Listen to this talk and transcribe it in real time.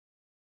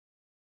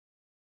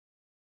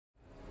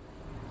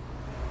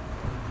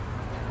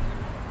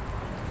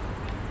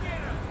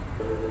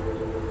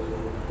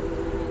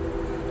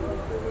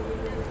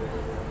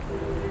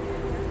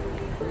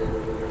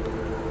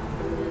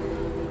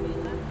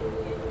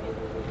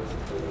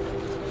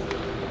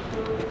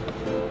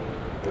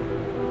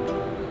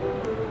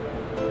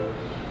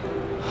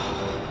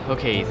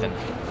Okay, Ethan.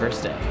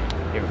 First day.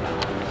 Here we go.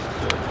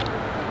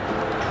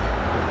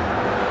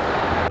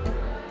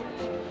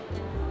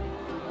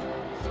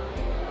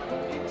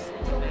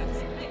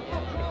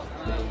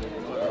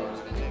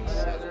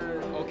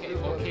 Okay.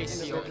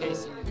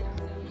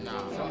 No.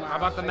 How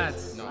about the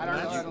Mets? No, I don't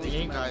know.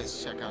 You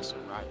guys check out some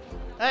right.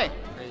 Hey,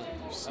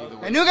 You see the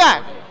way hey, new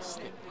guy.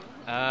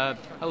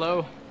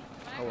 Hello?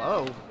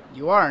 Hello.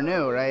 You are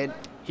new, right?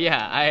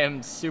 Yeah, I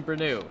am super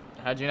new.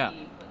 How'd you know?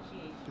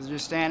 Because you're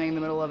standing in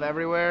the middle of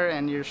everywhere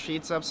and your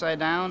sheet's upside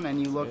down and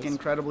you look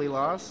incredibly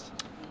lost.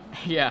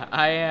 Yeah,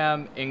 I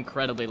am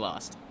incredibly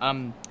lost.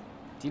 Do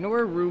you know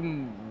where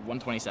room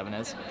 127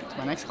 is? It's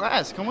my next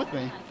class. Come with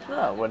me.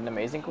 Oh, what an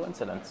amazing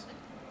coincidence.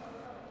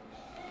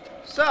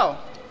 So,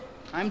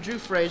 I'm Drew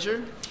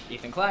Frazier.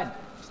 Ethan Klein.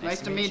 It's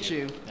nice to meet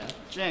you. Yeah.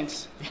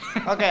 Jinx.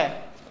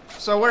 Okay,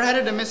 so we're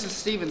headed to Mrs.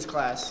 Stevens'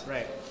 class.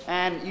 Right.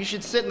 And you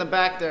should sit in the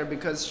back there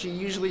because she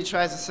usually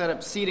tries to set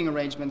up seating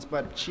arrangements,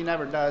 but she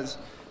never does.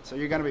 So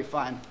you're gonna be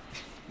fine.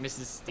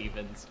 Mrs.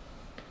 Stevens.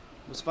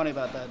 What's funny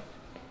about that?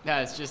 No,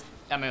 it's just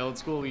at my old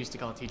school we used to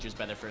call teachers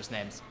by their first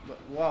names.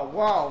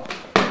 Whoa.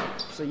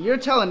 So you're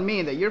telling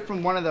me that you're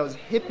from one of those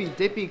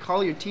hippy-dippy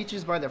call your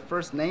teachers by their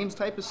first names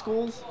type of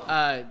schools?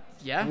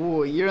 Yeah?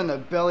 Ooh, you're in the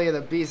belly of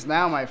the beast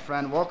now, my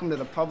friend. Welcome to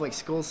the public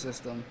school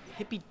system.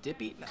 Hippy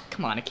dippy? No,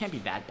 come on, it can't be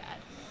that bad.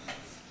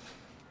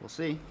 We'll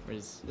see. Where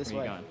This are you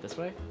way. going? This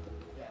way?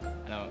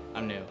 I don't,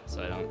 I'm new,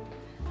 so I don't.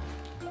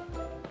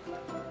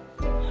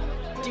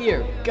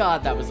 Dear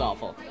God, that was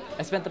awful.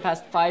 I spent the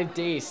past 5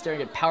 days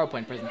staring at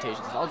PowerPoint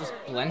presentations. It all just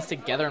blends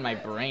together in my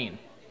brain.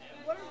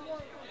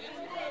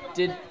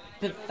 Did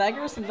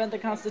Pythagoras invent the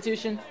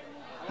Constitution?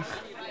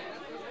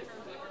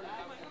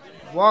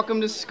 Welcome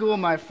to school,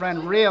 my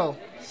friend. Real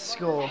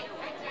school.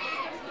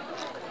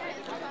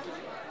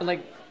 But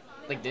like,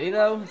 did he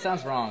though? It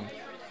sounds wrong.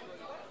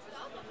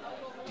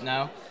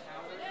 No?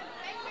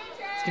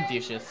 It's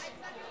Confucius.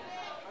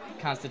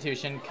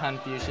 Constitution,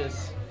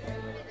 Confucius.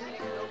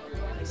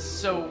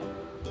 So,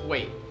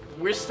 wait.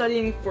 We're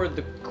studying for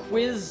the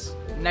quiz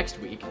next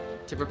week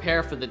to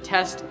prepare for the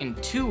test in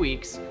 2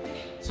 weeks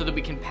so that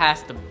we can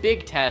pass the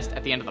big test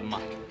at the end of the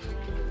month.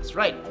 That's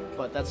right,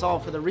 but that's all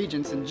for the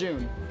regents in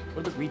June.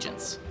 What are the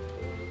regents?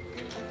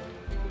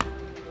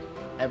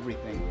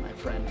 Everything, my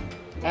friend.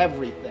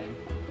 Everything.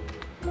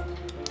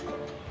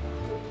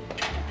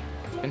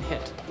 I've been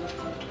hit.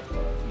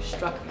 You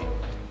struck me.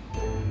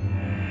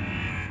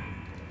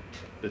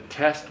 The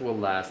test will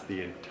last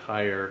the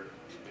entire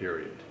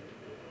period.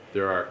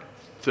 There are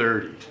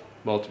 30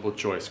 multiple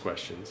choice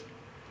questions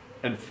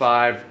and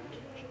 5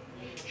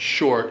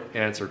 short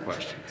answer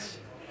questions.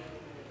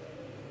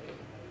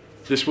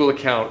 This will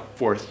account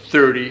for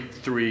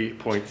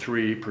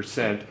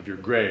 33.3% of your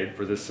grade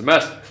for this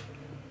semester.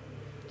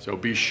 So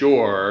be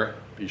sure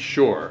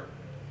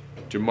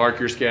to mark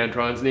your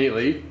Scantrons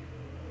neatly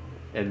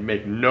and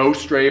make no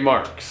stray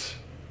marks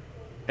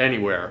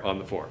anywhere on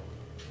the form.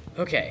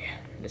 Okay,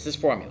 this is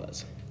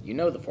formulas. You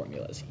know the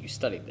formulas. You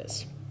studied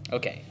this.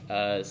 Okay,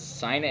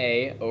 sine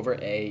A over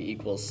A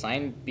equals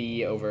sine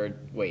B over...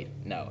 Wait,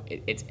 no.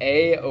 It's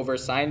A over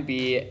sine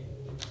B,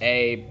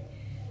 A...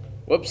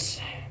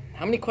 Whoops.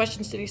 How many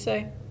questions did he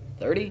say?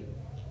 30?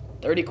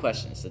 30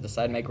 questions to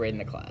decide my grade in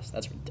the class.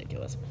 That's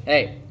ridiculous.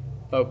 Hey,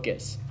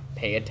 focus.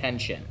 Pay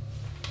attention.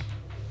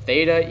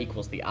 Theta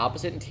equals the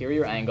opposite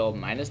interior angle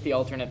minus the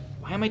alternate...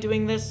 Why am I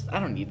doing this? I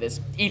don't need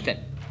this. Ethan,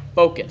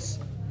 focus.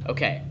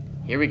 Okay,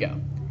 here we go.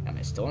 Am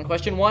I still in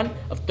question 1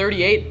 of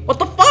 38? What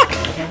the fuck?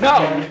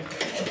 No!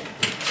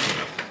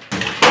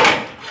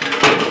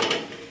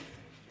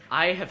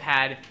 I have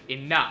had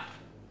enough.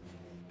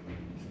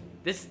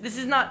 This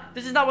is not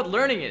what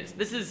learning is.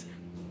 This is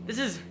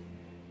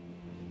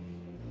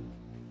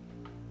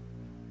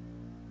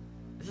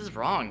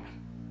wrong.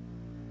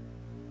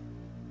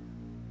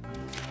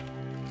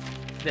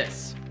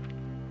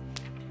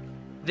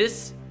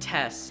 This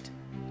test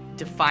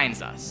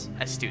defines us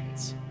as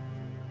students.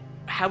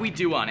 How we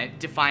do on it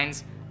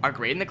defines our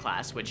grade in the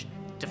class, which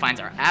defines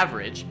our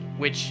average,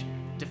 which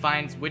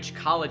defines which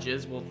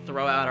colleges will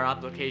throw out our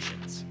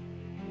applications.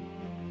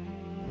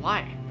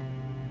 Why?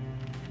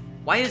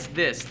 Why is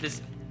this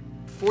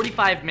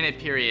 45-minute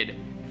period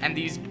and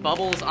these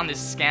bubbles on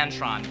this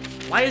Scantron,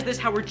 why is this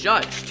how we're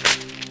judged?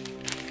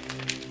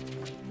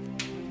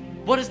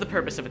 What is the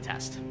purpose of a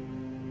test?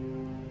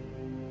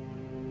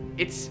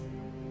 It's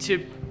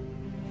to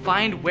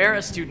find where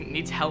a student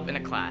needs help in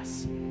a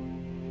class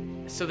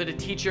so that a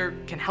teacher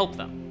can help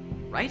them,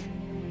 right?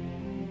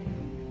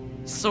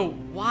 So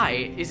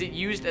why is it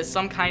used as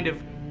some kind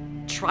of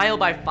trial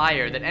by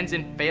fire that ends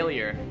in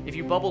failure if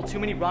you bubble too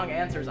many wrong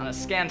answers on a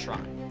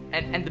Scantron?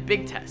 And the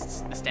big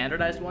tests, the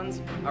standardized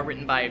ones, are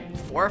written by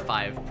 4 or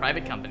 5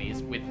 private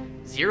companies with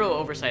 0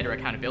 oversight or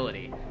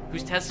accountability,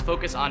 whose tests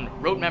focus on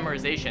rote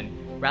memorization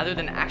rather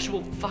than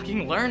actual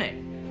fucking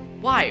learning.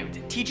 Why?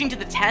 Teaching to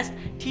the test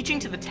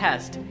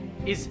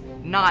is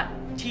not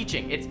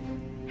teaching. It's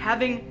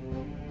having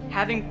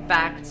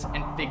facts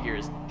and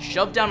figures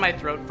shoved down my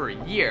throat for a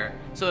year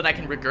so that I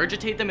can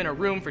regurgitate them in a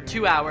room for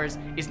 2 hours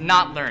is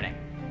not learning.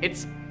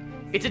 It's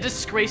It's a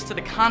disgrace to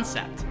the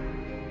concept.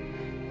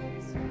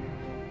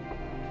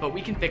 But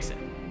we can fix it.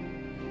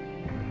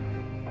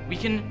 We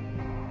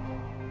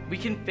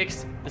can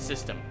fix the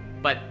system,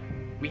 but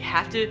we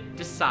have to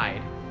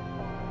decide,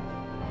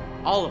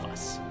 all of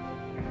us,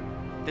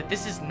 that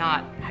this is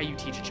not how you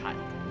teach a child.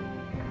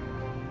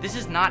 This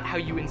is not how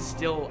you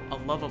instill a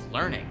love of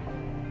learning.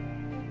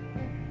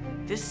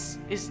 This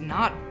is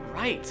not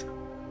right.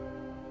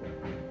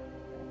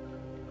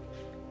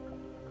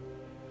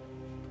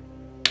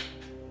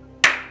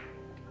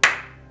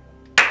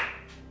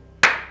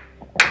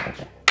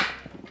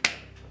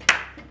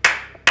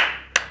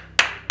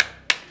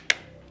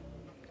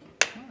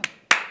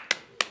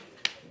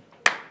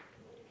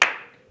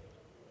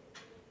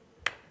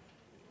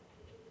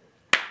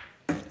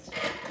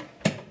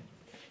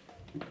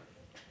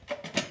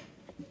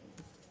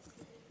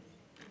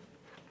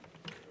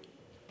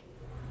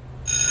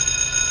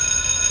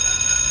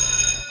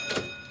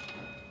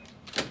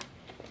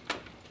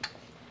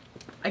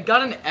 I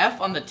got an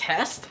F on the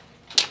test?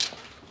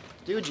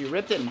 Dude, you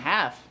ripped it in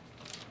half.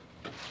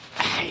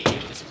 I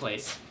hate this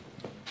place.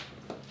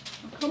 Oh,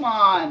 come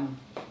on.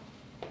 It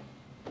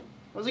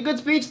was a good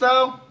speech,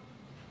 though.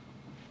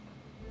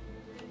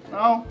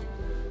 No?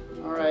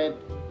 Alright.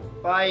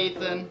 Bye,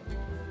 Ethan.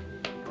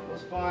 It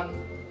was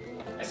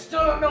fun. I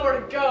still don't know where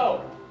to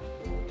go.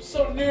 I'm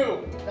so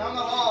new. Down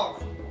the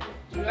halls.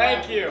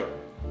 Thank you.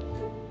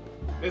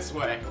 This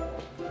way.